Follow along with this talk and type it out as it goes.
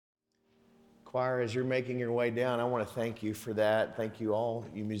Choir, as you're making your way down, I want to thank you for that. Thank you all,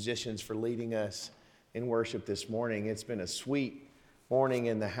 you musicians, for leading us in worship this morning. It's been a sweet morning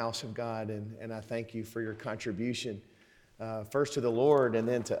in the house of God, and I thank you for your contribution, first to the Lord and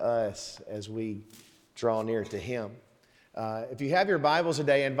then to us as we draw near to Him. If you have your Bibles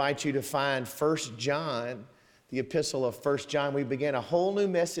today, I invite you to find 1 John, the epistle of 1 John. We began a whole new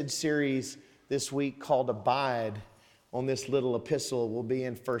message series this week called Abide. On this little epistle, we'll be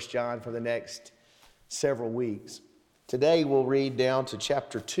in 1 John for the next several weeks. Today, we'll read down to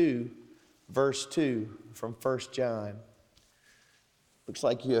chapter 2, verse 2 from 1 John. Looks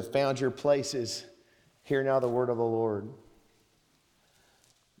like you have found your places. Hear now the word of the Lord.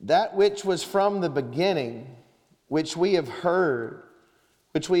 That which was from the beginning, which we have heard,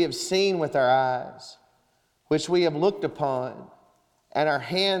 which we have seen with our eyes, which we have looked upon, and our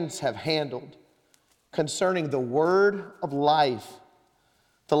hands have handled, concerning the word of life.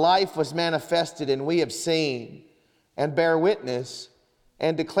 The life was manifested, and we have seen, and bear witness,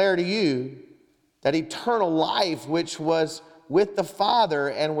 and declare to you that eternal life which was with the Father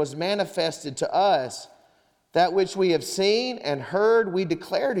and was manifested to us, that which we have seen and heard we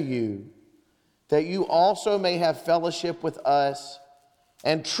declare to you, that you also may have fellowship with us.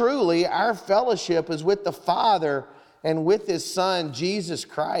 And truly our fellowship is with the Father and with His Son, Jesus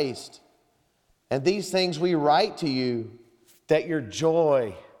Christ. And these things we write to you, that your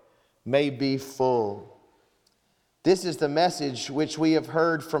joy may be full. This is the message which we have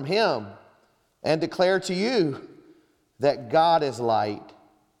heard from Him, and declare to you, that God is light,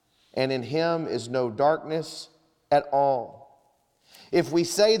 and in Him is no darkness at all. If we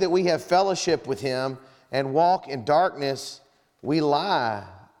say that we have fellowship with Him and walk in darkness, we lie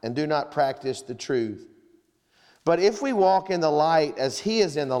and do not practice the truth. But if we walk in the light as He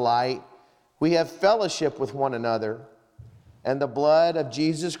is in the light, we have fellowship with one another, and the blood of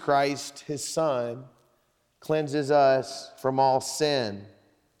Jesus Christ, His Son, cleanses us from all sin.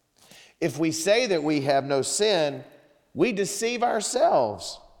 If we say that we have no sin, we deceive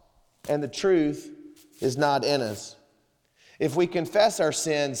ourselves, and the truth is not in us. If we confess our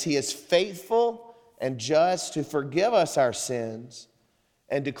sins, He is faithful and just to forgive us our sins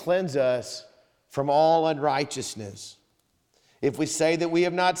and to cleanse us from all unrighteousness. If we say that we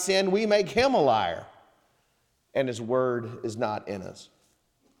have not sinned, we make Him a liar, and His word is not in us.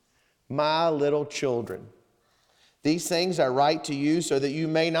 My little children, these things I write to you so that you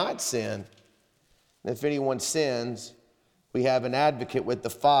may not sin. And if anyone sins, we have an advocate with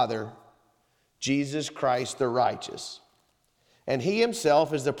the Father, Jesus Christ the righteous. And He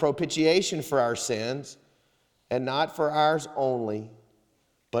Himself is the propitiation for our sins, and not for ours only,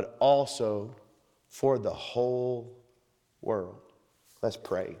 but also for the whole world. Let's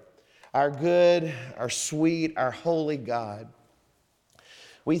pray. Our good, our sweet, our holy God,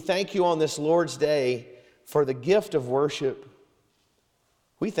 we thank you on this Lord's Day for the gift of worship.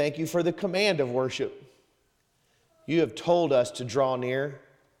 We thank you for the command of worship. You have told us to draw near.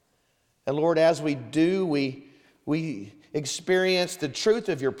 And Lord, as we do, we experience the truth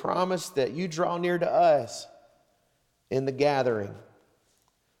of your promise that you draw near to us in the gathering.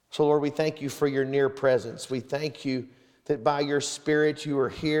 So Lord, we thank you for your near presence. We thank you that by your Spirit you are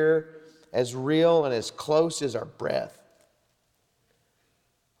here as real and as close as our breath.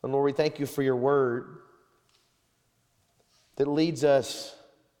 And Lord, we thank you for your word that leads us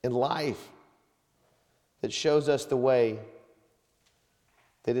in life, that shows us the way,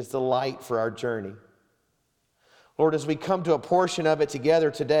 that is the light for our journey. Lord, as we come to a portion of it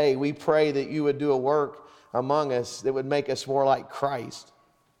together today, we pray that you would do a work among us that would make us more like Christ.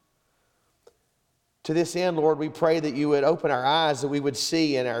 To this end, Lord, we pray that you would open our eyes that we would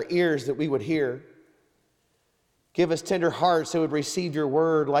see and our ears that we would hear. Give us tender hearts that would receive your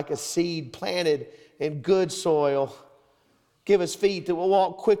word like a seed planted in good soil. Give us feet that will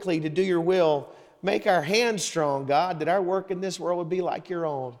walk quickly to do your will. Make our hands strong, God, that our work in this world would be like your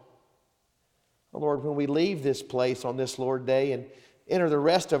own. Oh, Lord, when we leave this place on this Lord Day and enter the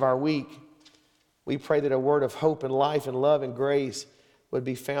rest of our week, we pray that a word of hope and life and love and grace would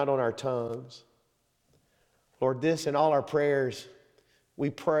be found on our tongues. Lord, this and all our prayers,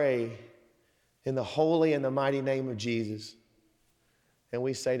 we pray in the holy and the mighty name of Jesus. And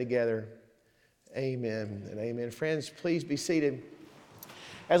we say together, amen and amen. Friends, please be seated.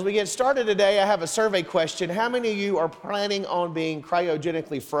 As we get started today, I have a survey question. How many of you are planning on being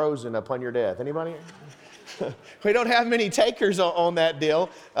cryogenically frozen upon your death? Anybody? We don't have many takers on that deal.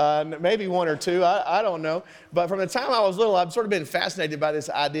 Maybe one or two, I don't know. But from the time I was little, I've sort of been fascinated by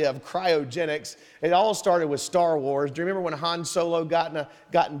this idea of cryogenics. It all started with Star Wars. Do you remember when Han Solo got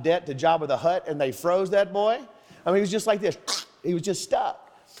in debt to Jabba the Hutt and they froze that boy? I mean, he was just like this. He was just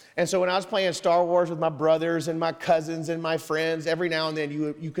stuck. And so when I was playing Star Wars with my brothers and my cousins and my friends, every now and then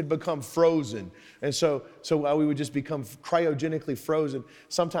you could become frozen. And so we would just become cryogenically frozen,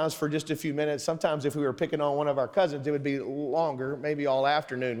 sometimes for just a few minutes. Sometimes if we were picking on one of our cousins, it would be longer, maybe all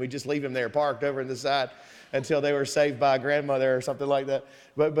afternoon. We'd just leave them there parked over in the side until they were saved by a grandmother or something like that.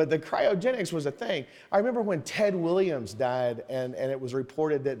 But the cryogenics was a thing. I remember when Ted Williams died and it was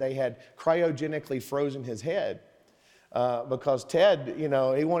reported that they had cryogenically frozen his head. Because Ted, he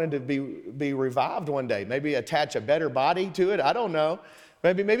wanted to be revived one day, maybe attach a better body to it. I don't know.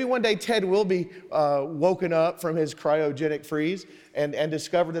 Maybe one day Ted will be woken up from his cryogenic freeze and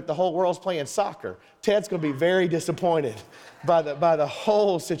discover that the whole world's playing soccer. Ted's going to be very disappointed by the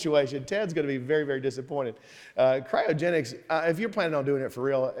whole situation. Ted's going to be very, very disappointed. Cryogenics, if you're planning on doing it for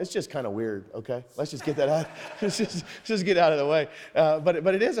real, it's just kind of weird, okay? Let's just get that out. Let's just get out of the way.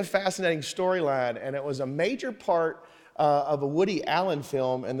 But it is a fascinating storyline, and it was a major part of a Woody Allen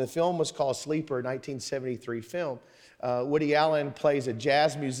film, and the film was called Sleeper, 1973 film. Woody Allen plays a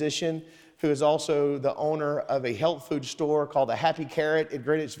jazz musician who is also the owner of a health food store called the Happy Carrot in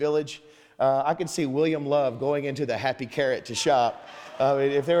Greenwich Village. I could see William Love going into the Happy Carrot to shop.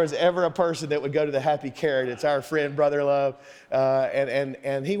 If there was ever a person that would go to the Happy Carrot, it's our friend, Brother Love.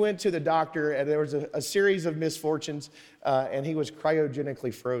 And he went to the doctor, and there was a series of misfortunes, and he was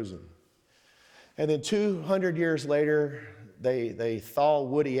cryogenically frozen. And then 200 years later, they thaw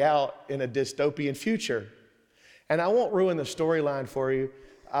Woody out in a dystopian future. And I won't ruin the storyline for you.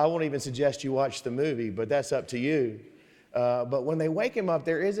 I won't even suggest you watch the movie, but that's up to you. But when they wake him up,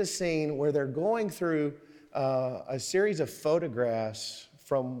 there is a scene where they're going through a series of photographs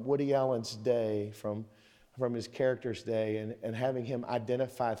from Woody Allen's day, from his character's day, and having him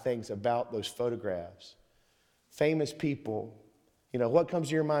identify things about those photographs. Famous people. What comes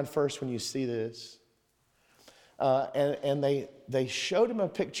to your mind first when you see this? And they showed him a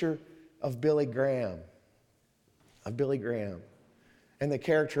picture of Billy Graham. And the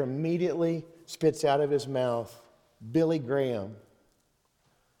character immediately spits out of his mouth, Billy Graham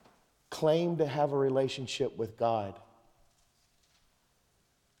claimed to have a relationship with God.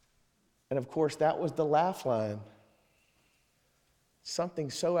 And of course, that was the laugh line. Something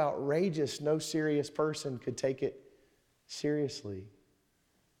so outrageous, no serious person could take it seriously.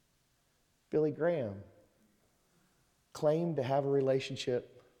 Billy Graham claimed to have a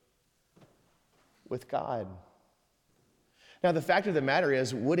relationship with God. Now, the fact of the matter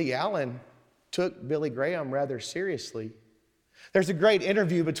is, Woody Allen took Billy Graham rather seriously. There's a great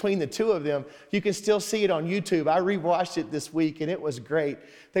interview between the two of them. You can still see it on YouTube. I rewatched it this week, and it was great.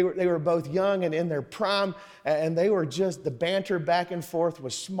 They were both young and in their prime, and they were just, the banter back and forth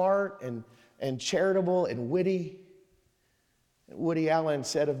was smart and charitable and witty. Woody Allen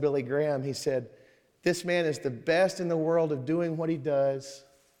said of Billy Graham, he said, "This man is the best in the world of doing what he does."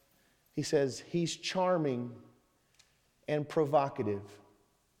 He says, "He's charming and provocative."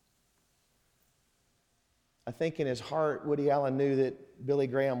 I think in his heart, Woody Allen knew that Billy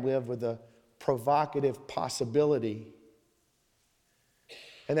Graham lived with a provocative possibility.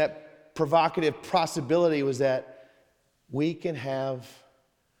 And that provocative possibility was that we can have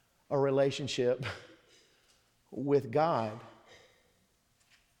a relationship with God.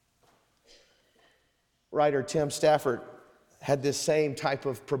 Writer Tim Stafford had this same type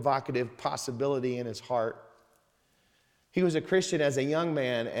of provocative possibility in his heart. He was a Christian as a young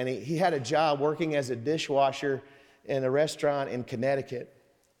man, and he had a job working as a dishwasher in a restaurant in Connecticut.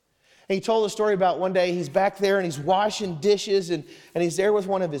 And he told a story about one day he's back there and he's washing dishes, and he's there with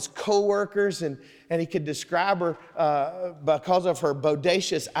one of his coworkers, and he could describe her because of her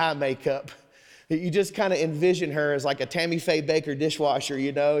bodacious eye makeup. You just kind of envision her as like a Tammy Faye Baker dishwasher, He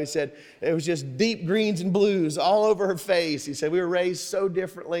said it was just deep greens and blues all over her face. He said, we were raised so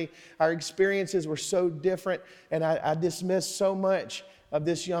differently. Our experiences were so different, and I dismissed so much of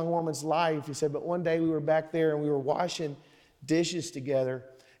this young woman's life. He said, but one day we were back there and we were washing dishes together,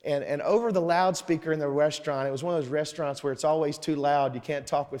 and over the loudspeaker in the restaurant, it was one of those restaurants where it's always too loud. You can't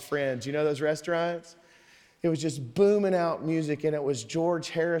talk with friends. You know those restaurants? It was just booming out music, and it was George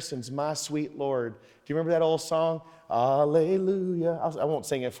Harrison's My Sweet Lord. Do you remember that old song? Hallelujah. I won't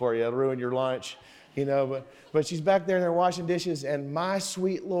sing it for you. It'll ruin your lunch, But she's back there and they're washing dishes, and my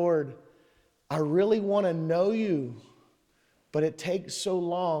sweet Lord, I really want to know you, but it takes so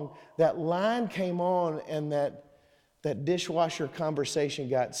long. That line came on, and that dishwasher conversation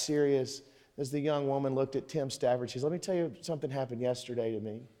got serious as the young woman looked at Tim Stafford. She says, let me tell you something happened yesterday to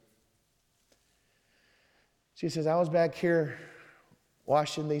me. She says, I was back here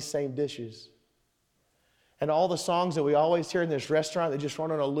washing these same dishes. And all the songs that we always hear in this restaurant that just run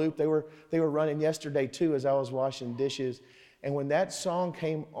on a loop, they were running yesterday too as I was washing dishes. And when that song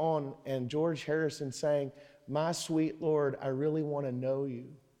came on and George Harrison sang, "My sweet Lord, I really want to know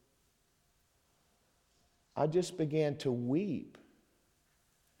you," I just began to weep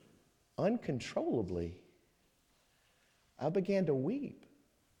uncontrollably. I began to weep.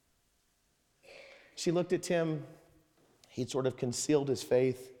 She looked at Tim. He'd sort of concealed his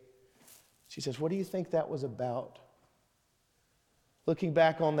faith. She says, "What do you think that was about?" Looking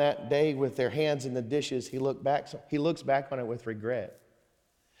back on that day with their hands in the dishes, he looks back on it with regret.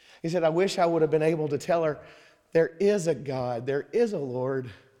 He said, "I wish I would have been able to tell her there is a God, there is a Lord.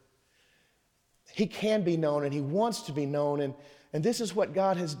 He can be known and he wants to be known, and this is what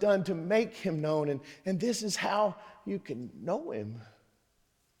God has done to make him known, and this is how you can know him."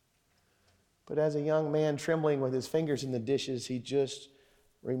 But as a young man trembling with his fingers in the dishes, he just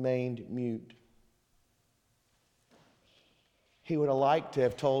remained mute. He would have liked to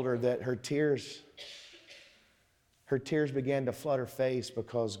have told her that her tears began to flood her face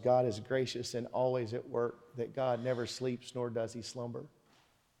because God is gracious and always at work, that God never sleeps nor does he slumber.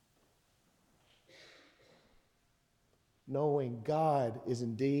 Knowing God is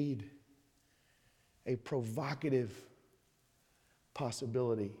indeed a provocative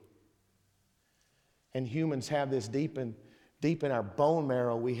possibility. And humans have this deep in our bone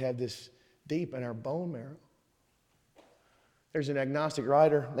marrow. We have this deep in our bone marrow. There's an agnostic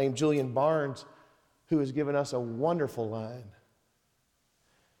writer named Julian Barnes who has given us a wonderful line.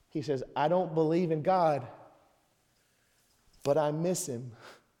 He says, "I don't believe in God, but I miss him.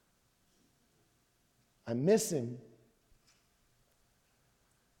 I miss him."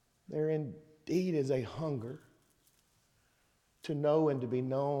 There indeed is a hunger to know and to be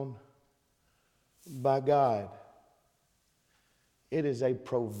known by God. It is a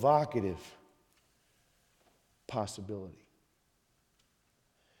provocative possibility.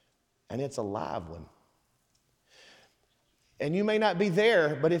 And it's a live one. And you may not be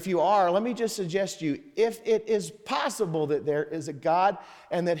there, but if you are, let me just suggest to you, if it is possible that there is a God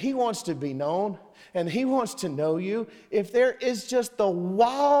and that he wants to be known and he wants to know you, if there is just the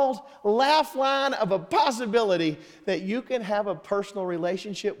wild laugh line of a possibility that you can have a personal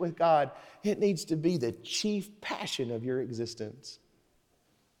relationship with God, it needs to be the chief passion of your existence.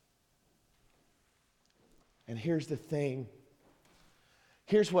 And here's the thing.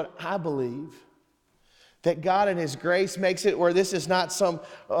 Here's what I believe. That God in his grace makes it where this is not some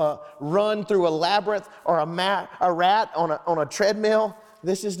run through a labyrinth or a rat on a treadmill.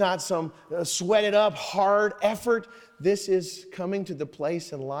 This is not some sweated up hard effort. This is coming to the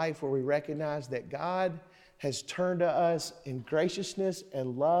place in life where we recognize that God has turned to us in graciousness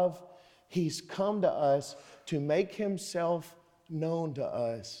and love. He's come to us to make himself known to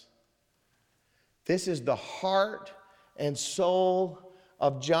us. This is the heart and soul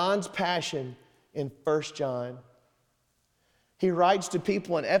of John's passion in 1 John. He writes to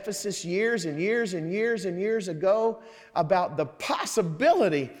people in Ephesus years and years and years and years ago about the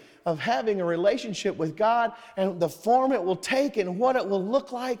possibility of having a relationship with God and the form it will take and what it will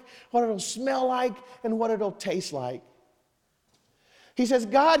look like, what it will smell like, and what it will taste like. He says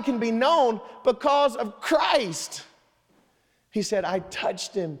God can be known because of Christ. He said, "I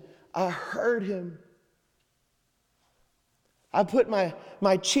touched him, I heard him. I put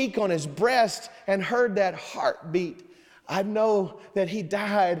my cheek on his breast and heard that heartbeat. I know that he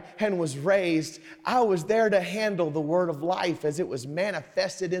died and was raised. I was there to handle the word of life as it was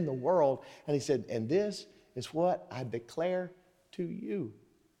manifested in the world." And he said, "And this is what I declare to you."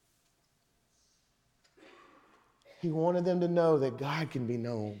 He wanted them to know that God can be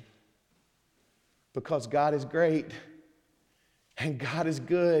known because God is great and God is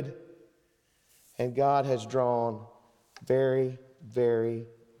good and God has drawn very, very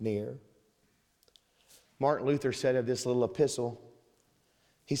near. Martin Luther said of this little epistle,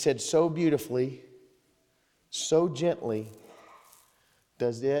 he said, "So beautifully, so gently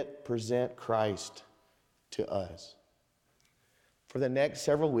does it present Christ to us." For the next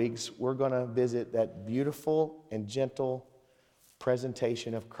several weeks, we're going to visit that beautiful and gentle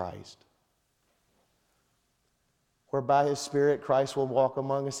presentation of Christ, where by his Spirit, Christ will walk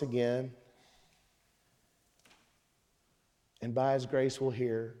among us again. And by his grace we'll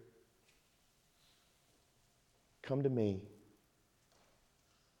hear, "Come to me.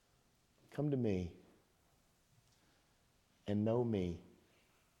 Come to me and know me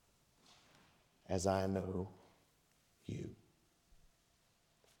as I know you."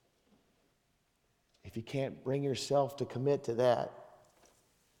 If you can't bring yourself to commit to that,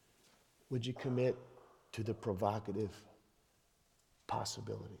 would you commit to the provocative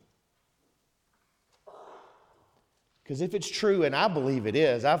possibility? Because if it's true, and I believe it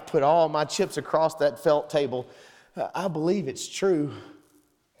is, I've put all my chips across that felt table, I believe it's true.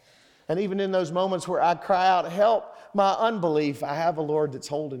 And even in those moments where I cry out, help my unbelief, I have a Lord that's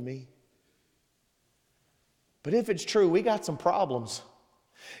holding me. But if it's true, we got some problems.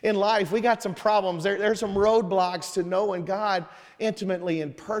 In life, we got some problems. There's some roadblocks to knowing God intimately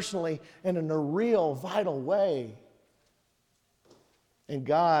and personally and in a real, vital way. And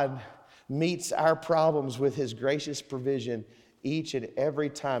God meets our problems with His gracious provision each and every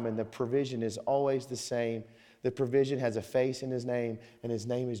time. And the provision is always the same. The provision has a face in His name, and His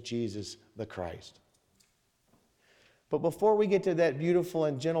name is Jesus the Christ. But before we get to that beautiful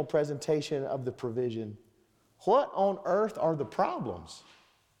and gentle presentation of the provision, what on earth are the problems?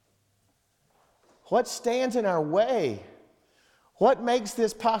 What stands in our way? What makes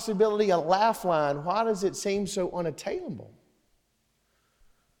this possibility a laugh line? Why does it seem so unattainable?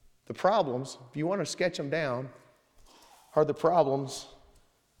 The problems, if you want to sketch them down, are the problems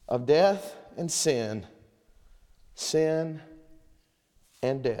of death and sin. Sin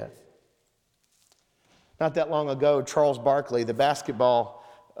and death. Not that long ago, Charles Barkley, the basketball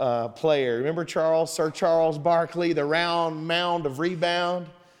player, remember Sir Charles Barkley, the round mound of rebound?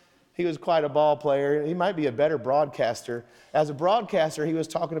 He was quite a ball player. He might be a better broadcaster. As a broadcaster, he was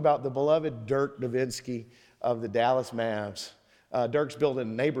talking about the beloved Dirk Nowitzki of the Dallas Mavs. Dirk's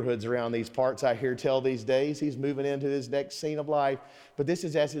building neighborhoods around these parts, I hear tell these days. He's moving into his next scene of life. But this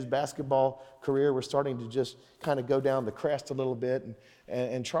is as his basketball career was starting to just kind of go down the crest a little bit.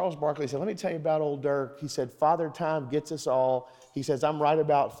 And Charles Barkley said, let me tell you about old Dirk. He said, Father Time gets us all. He says, I'm right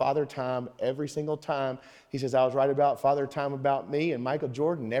about Father Time every single time. He says, I was right about Father Time about me and Michael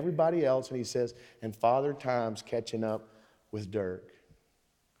Jordan and everybody else. And he says, and Father Time's catching up with Dirk.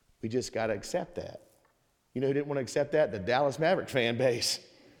 We just got to accept that. You know who didn't want to accept that? The Dallas Maverick fan base.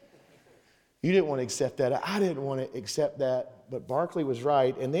 You didn't want to accept that. I didn't want to accept that. But Barkley was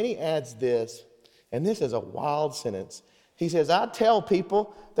right. And then he adds this, and this is a wild sentence. He says, I tell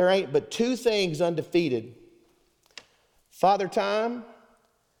people there ain't but two things undefeated. Father Time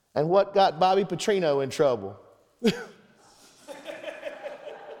and what got Bobby Petrino in trouble.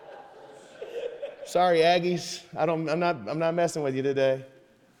 Sorry, Aggies. I'm not messing with you today.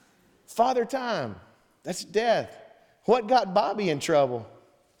 Father Time. That's death. What got Bobby in trouble?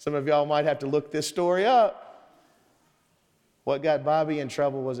 Some of y'all might have to look this story up. What got Bobby in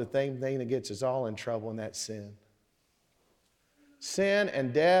trouble was the same thing that gets us all in trouble, and that's sin. Sin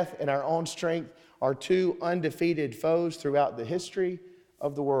and death in our own strength are two undefeated foes throughout the history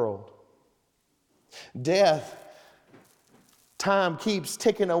of the world. Death, time keeps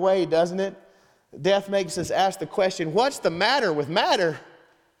ticking away, doesn't it? Death makes us ask the question, what's the matter with matter?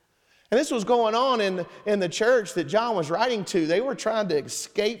 And this was going on in the church that John was writing to. They were trying to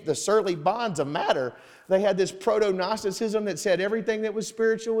escape the surly bonds of matter. They had this proto-Gnosticism that said everything that was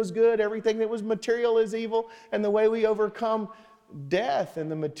spiritual was good, everything that was material is evil, and the way we overcome death and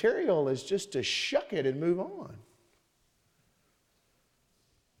the material is just to shuck it and move on.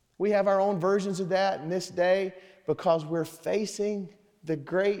 We have our own versions of that in this day because we're facing the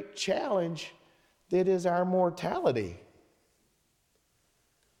great challenge that is our mortality.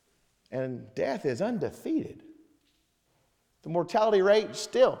 And death is undefeated. The mortality rate is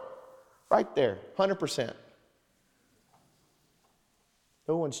still right there, 100%.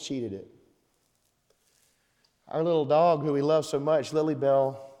 No one's cheated it. Our little dog who we love so much, Lily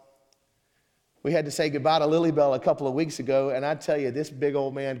Bell, we had to say goodbye to Lily Bell a couple of weeks ago, and I tell you, this big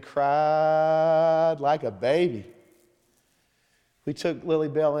old man cried like a baby. We took Lily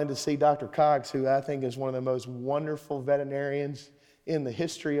Bell in to see Dr. Cox, who I think is one of the most wonderful veterinarians in the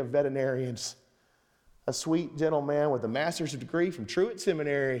history of veterinarians. A sweet, gentle man with a master's degree from Truett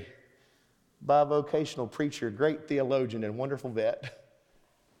Seminary, bivocational preacher, great theologian, and wonderful vet.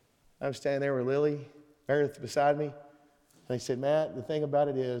 I'm standing there with Lily, Meredith beside me, and they said, Matt, the thing about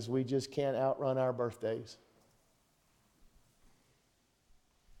it is we just can't outrun our birthdays.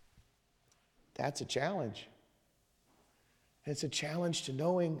 That's a challenge. And it's a challenge to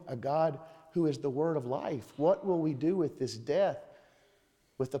knowing a God who is the Word of life. What will we do with this death?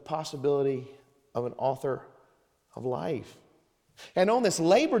 With the possibility of an author of life. And on this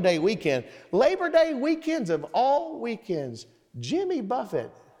Labor Day weekend, Labor Day weekends of all weekends, Jimmy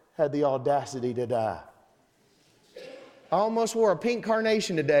Buffett had the audacity to die. I almost wore a pink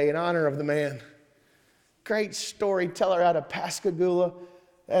carnation today in honor of the man. Great storyteller out of Pascagoula.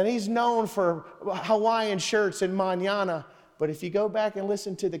 And he's known for Hawaiian shirts and manana. But if you go back and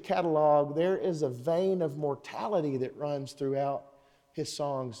listen to the catalog, there is a vein of mortality that runs throughout his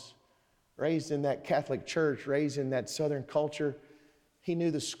songs. Raised in that Catholic church, raised in that Southern culture, he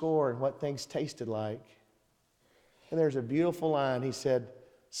knew the score and what things tasted like. And there's a beautiful line. He said,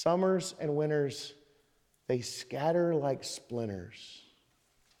 summers and winters, they scatter like splinters.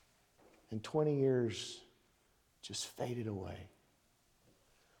 And 20 years just faded away.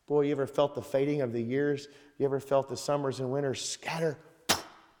 Boy, you ever felt the fading of the years? You ever felt the summers and winters scatter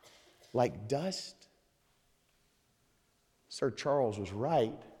like dust? Sir Charles was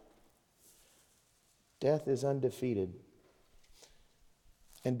right. Death is undefeated.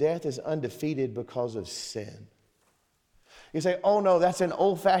 And death is undefeated because of sin. You say, oh no, that's an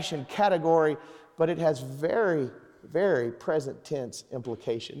old-fashioned category, but it has very, very present tense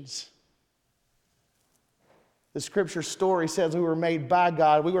implications. The scripture story says we were made by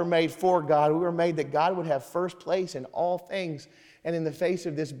God, we were made for God, we were made that God would have first place in all things. And in the face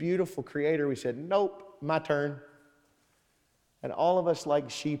of this beautiful creator, we said, nope, my turn. And all of us like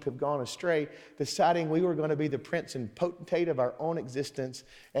sheep have gone astray, deciding we were going to be the prince and potentate of our own existence.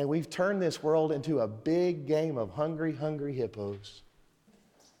 And we've turned this world into a big game of hungry, hungry hippos.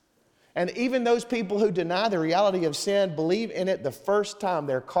 And even those people who deny the reality of sin believe in it the first time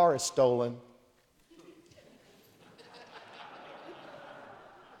their car is stolen.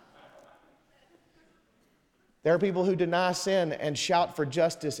 There are people who deny sin and shout for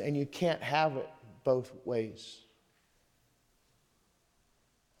justice, and you can't have it both ways.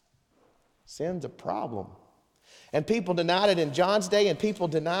 Sin's a problem. And people denied it in John's day, and people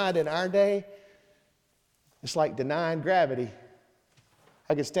deny it in our day. It's like denying gravity.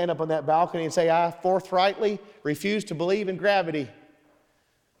 I could stand up on that balcony and say, I forthrightly refuse to believe in gravity.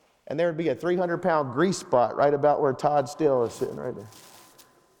 And there would be a 300-pound grease spot right about where Todd Still is sitting right there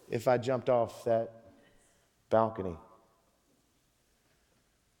if I jumped off that balcony.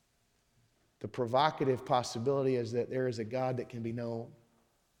 The provocative possibility is that there is a God that can be known.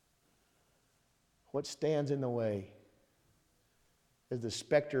 What stands in the way is the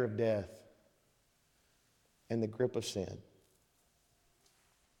specter of death and the grip of sin.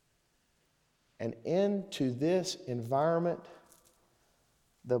 And into this environment,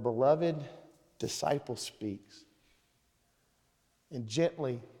 the beloved disciple speaks. And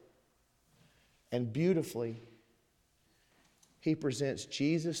gently and beautifully, he presents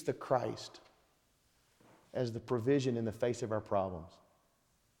Jesus the Christ as the provision in the face of our problems.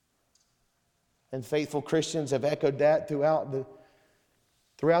 And faithful Christians have echoed that throughout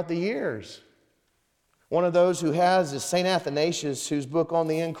the years. One of those who has is St. Athanasius, whose book on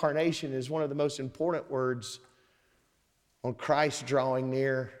the Incarnation is one of the most important words on Christ drawing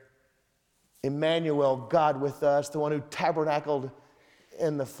near. Emmanuel, God with us, the one who tabernacled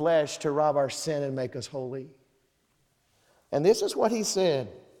in the flesh to rob our sin and make us holy. And this is what he said.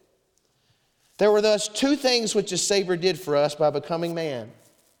 There were thus two things which the Savior did for us by becoming man.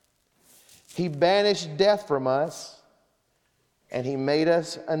 He banished death from us, and he made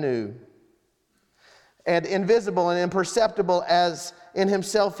us anew. And invisible and imperceptible as in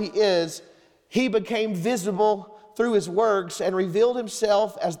himself he is, he became visible through his works and revealed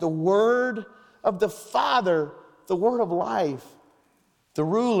himself as the Word of the Father, the Word of life, the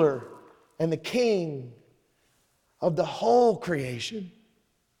ruler and the king of the whole creation.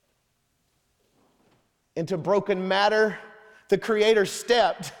 Into broken matter, the Creator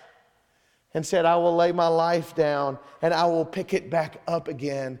stepped and said, I will lay my life down and I will pick it back up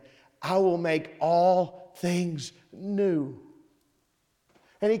again. I will make all things new.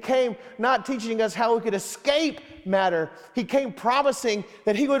 And he came not teaching us how we could escape matter. He came promising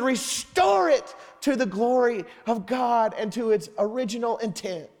that he would restore it to the glory of God and to its original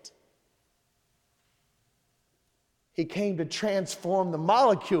intent. He came to transform the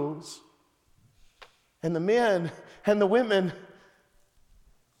molecules and the men and the women.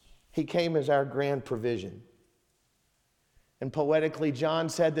 He came as our grand provision. And poetically, John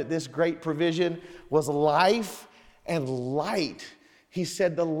said that this great provision was life and light. He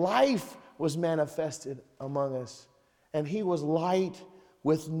said the life was manifested among us, and he was light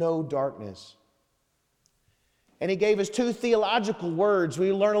with no darkness. And he gave us two theological words.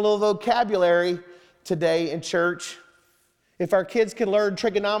 We learn a little vocabulary today in church. If our kids can learn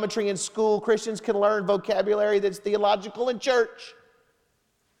trigonometry in school, Christians can learn vocabulary that's theological in church.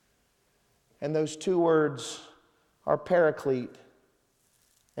 And those two words are paraclete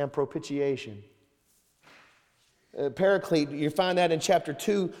and propitiation. Paraclete, you find that in chapter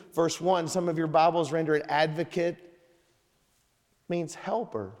 2, verse 1. Some of your Bibles render it advocate. Means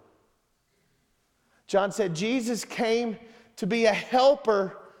helper. John said Jesus came to be a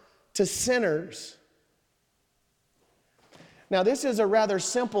helper to sinners. Now, this is a rather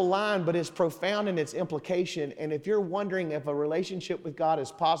simple line, but it's profound in its implication. And if you're wondering if a relationship with God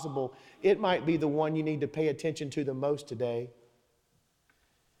is possible, it might be the one you need to pay attention to the most today.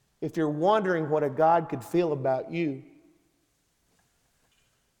 If you're wondering what a God could feel about you,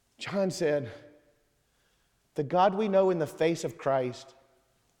 John said, The God we know in the face of Christ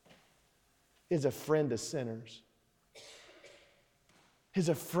is a friend to sinners. Is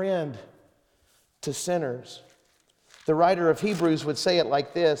a friend to sinners. The writer of Hebrews would say it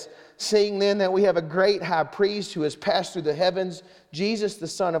like this: seeing then that we have a great high priest who has passed through the heavens, Jesus the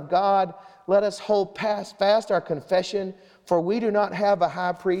Son of God, let us hold fast our confession, for we do not have a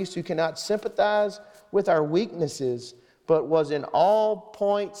high priest who cannot sympathize with our weaknesses, but was in all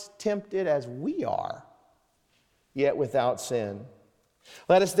points tempted as we are, yet without sin.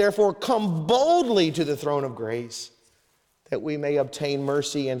 Let us therefore come boldly to the throne of grace, that we may obtain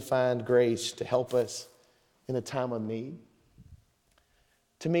mercy and find grace to help us in a time of need.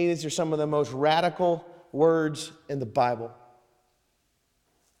 To me, these are some of the most radical words in the Bible.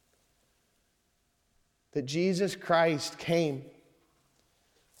 That Jesus Christ came,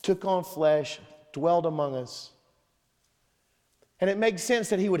 took on flesh, dwelled among us. And it makes sense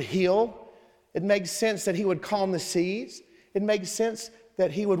that he would heal. It makes sense that he would calm the seas. It makes sense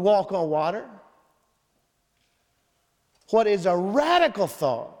that he would walk on water. What is a radical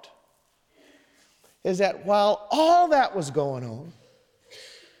thought is that while all that was going on,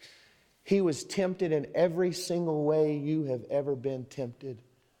 he was tempted in every single way you have ever been tempted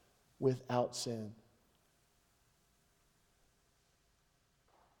without sin.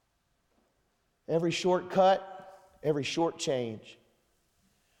 Every shortcut, every short change,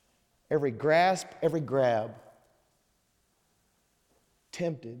 every grasp, every grab,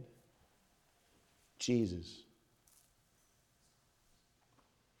 tempted Jesus.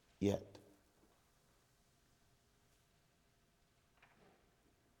 Yet.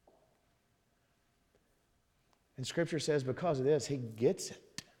 And Scripture says because of this, he gets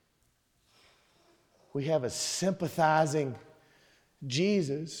it. We have a sympathizing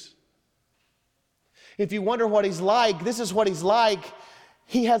Jesus. If you wonder what he's like, this is what he's like.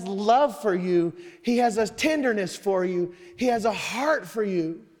 He has love for you. He has a tenderness for you. He has a heart for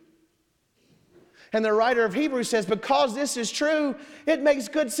you. And the writer of Hebrews says, because this is true, it makes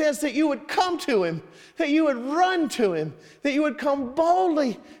good sense that you would come to him, that you would run to him, that you would come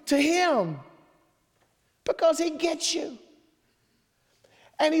boldly to him. Because he gets you.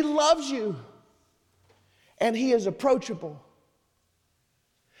 And he loves you. And he is approachable.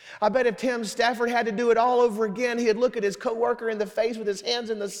 I bet if Tim Stafford had to do it all over again, he'd look at his coworker in the face with his hands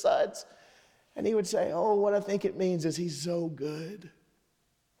in the suds, and he would say, oh, what I think it means is he's so good.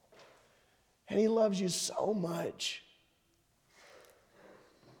 And he loves you so much.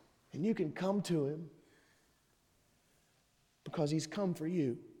 And you can come to him because he's come for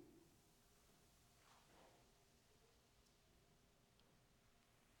you.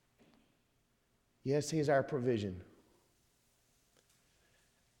 Yes, he's our provision.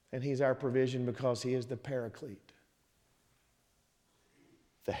 And he's our provision because he is the Paraclete,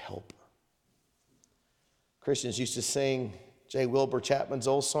 the helper. Christians used to sing J. Wilbur Chapman's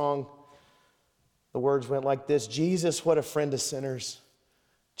old song. The words went like this: Jesus, what a friend to sinners.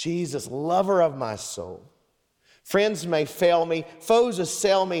 Jesus, lover of my soul. Friends may fail me, foes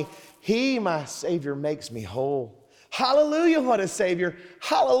assail me. He, my Savior, makes me whole. Hallelujah, what a Savior.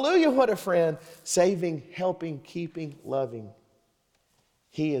 Hallelujah, what a friend. Saving, helping, keeping, loving.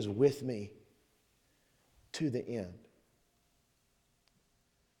 He is with me to the end.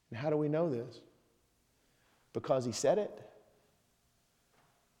 And how do we know this? Because he said it.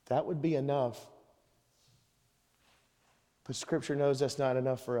 That would be enough. But Scripture knows that's not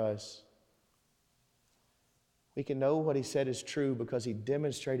enough for us. We can know what he said is true because he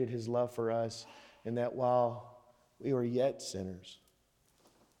demonstrated his love for us, and that while we were yet sinners,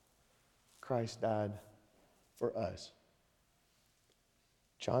 Christ died for us.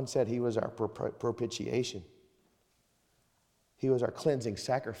 John said he was our propitiation. He was our cleansing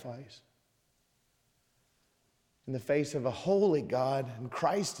sacrifice. In the face of a holy God, and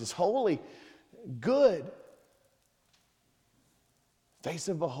Christ is holy, good. Face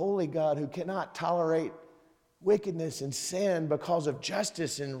of a holy God who cannot tolerate wickedness and sin because of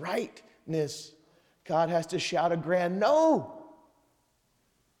justice and rightness, God has to shout a grand no.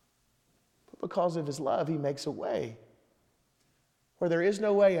 But because of his love, he makes a way where there is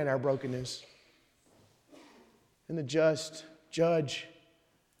no way in our brokenness. And the just judge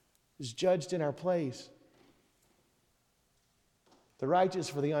is judged in our place. The righteous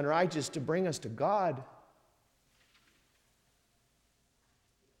for the unrighteous to bring us to God.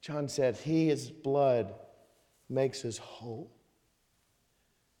 John said, his blood makes us whole.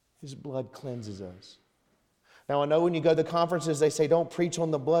 His blood cleanses us. Now, I know when you go to conferences, they say, don't preach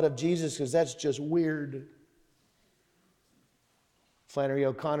on the blood of Jesus because that's just weird. Flannery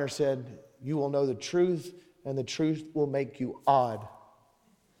O'Connor said, you will know the truth, and the truth will make you odd.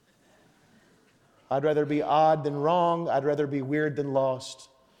 I'd rather be odd than wrong. I'd rather be weird than lost.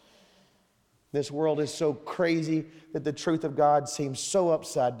 This world is so crazy that the truth of God seems so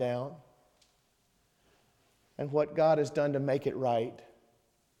upside down. And what God has done to make it right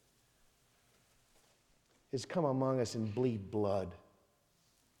is come among us and bleed blood.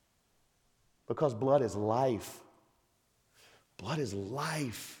 Because blood is life. Blood is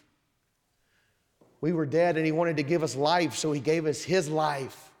life. We were dead and He wanted to give us life, so He gave us His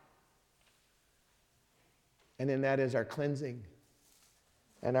life. And in that is our cleansing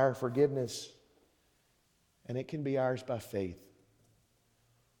and our forgiveness. And it can be ours by faith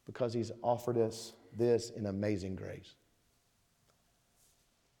because He's offered us this in amazing grace.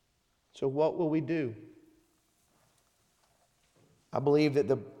 So what will we do? I believe that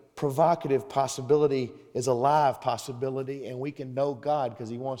the provocative possibility is a live possibility, and we can know God because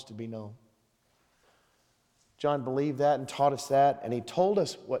He wants to be known. John believed that and taught us that, and he told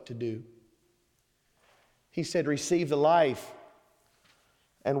us what to do. He said, receive the life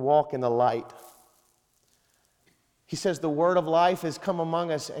and walk in the light. He says the word of life has come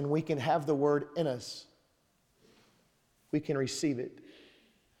among us, and we can have the word in us. We can receive it.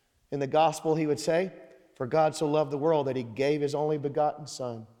 In the gospel, he would say, for God so loved the world that He gave His only begotten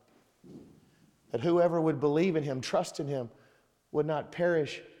Son, that whoever would believe in Him, trust in Him, would not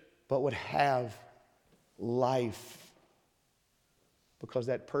perish, but would have life. Because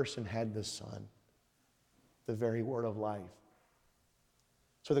that person had the Son, the very word of life.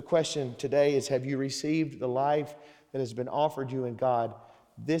 So the question today is, have you received the life that has been offered you in God?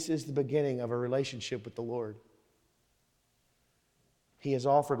 This is the beginning of a relationship with the Lord. He has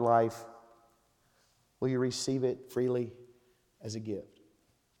offered life. Will you receive it freely as a gift?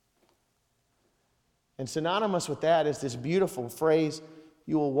 And synonymous with that is this beautiful phrase,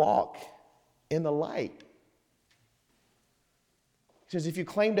 you will walk in the light. He says, if you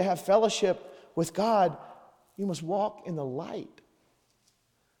claim to have fellowship with God, you must walk in the light.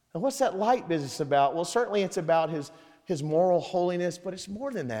 And what's that light business about? Well, certainly it's about his moral holiness, but it's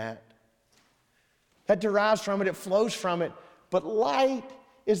more than that. That derives from it, it flows from it. But light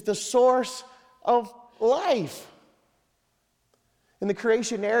is the source of life. In the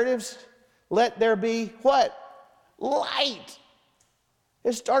creation narratives, let there be what? Light.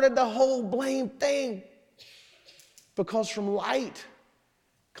 It started the whole blame thing. Because from light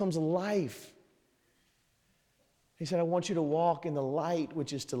comes life. He said, I want you to walk in the light,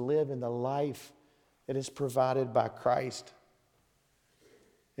 which is to live in the life that is provided by Christ.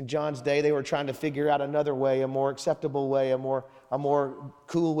 In John's day, they were trying to figure out another way, a more acceptable way, a more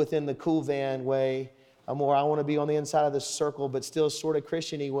cool within the cool van way, a more I want to be on the inside of the circle, but still sort of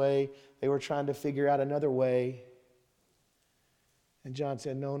Christian-y way. They were trying to figure out another way. And John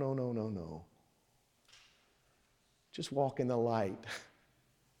said, no, no, no, no, no. Just walk in the light.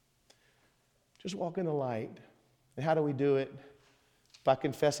 Just walk in the light. And how do we do it? By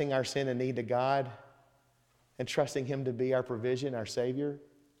confessing our sin and need to God and trusting Him to be our provision, our Savior.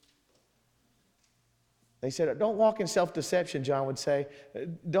 They said, don't walk in self-deception, John would say.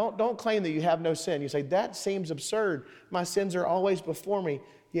 Don't claim that you have no sin. You say, that seems absurd. My sins are always before me.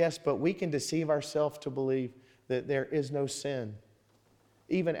 Yes, but we can deceive ourselves to believe that there is no sin,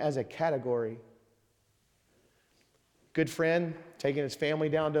 even as a category. Good friend taking his family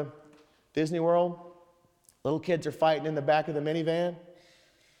down to Disney World. Little kids are fighting in the back of the minivan.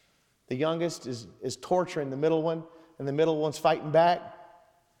 The youngest is torturing the middle one, and the middle one's fighting back.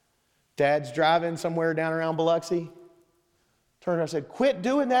 Dad's driving somewhere down around Biloxi. Turned around and said, quit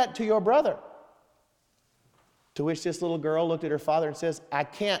doing that to your brother. To which this little girl looked at her father and says, I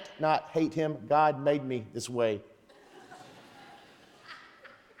can't not hate him. God made me this way.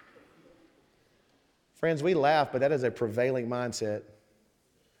 Friends, we laugh, but that is a prevailing mindset.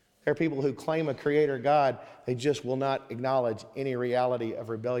 There are people who claim a creator God, they just will not acknowledge any reality of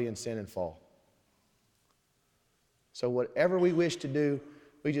rebellion, sin, and fall. So whatever we wish to do,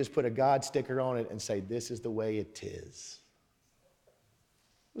 we just put a God sticker on it and say, this is the way it is.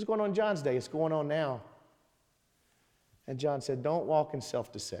 It was going on in John's day. It's going on now. And John said, don't walk in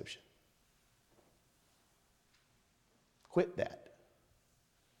self-deception. Quit that.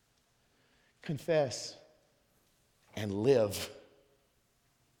 Confess and live.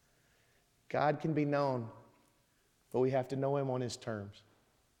 God can be known, but we have to know Him on His terms.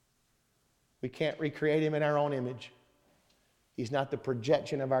 We can't recreate Him in our own image. He's not the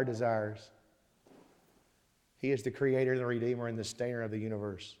projection of our desires. He is the creator, the redeemer, and the sustainer of the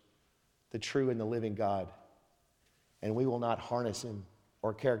universe, the true and the living God. And we will not harness Him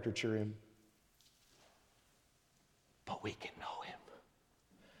or caricature Him, but we can know Him.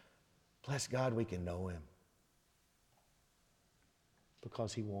 Bless God, we can know Him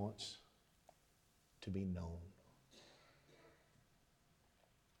because He wants. to be known.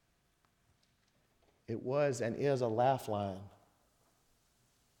 It was and is a laugh line.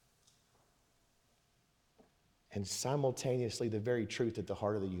 And simultaneously the very truth at the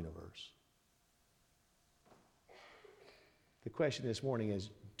heart of the universe. The question this morning is,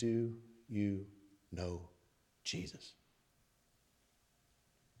 do you know Jesus?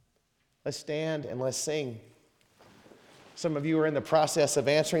 Let's stand and let's sing. Some of you are in the process of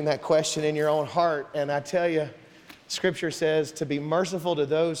answering that question in your own heart, and I tell you, Scripture says to be merciful to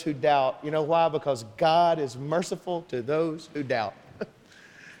those who doubt. You know why? Because God is merciful to those who doubt.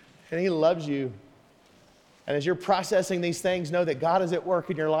 And He loves you. And as you're processing these things, know that God is at work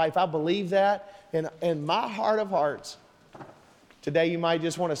in your life. I believe that in my heart of hearts. Today you might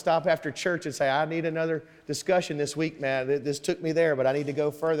just want to stop after church and say, I need another discussion this week, man. This took me there, but I need to go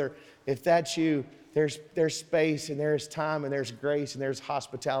further. If that's you, there's space and there's time and there's grace and there's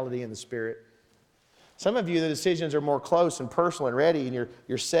hospitality in the Spirit. Some of you, the decisions are more close and personal and ready and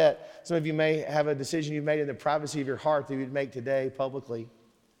you're set. Some of you may have a decision you've made in the privacy of your heart that you'd make today publicly.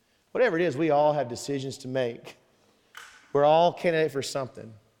 Whatever it is, we all have decisions to make. We're all candidate for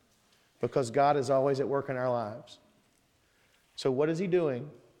something because God is always at work in our lives. So what is He doing?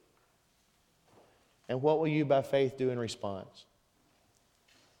 And what will you by faith do in response?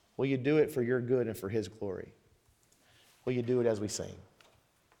 Will you do it for your good and for His glory? Will you do it as we sing?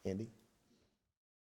 Andy?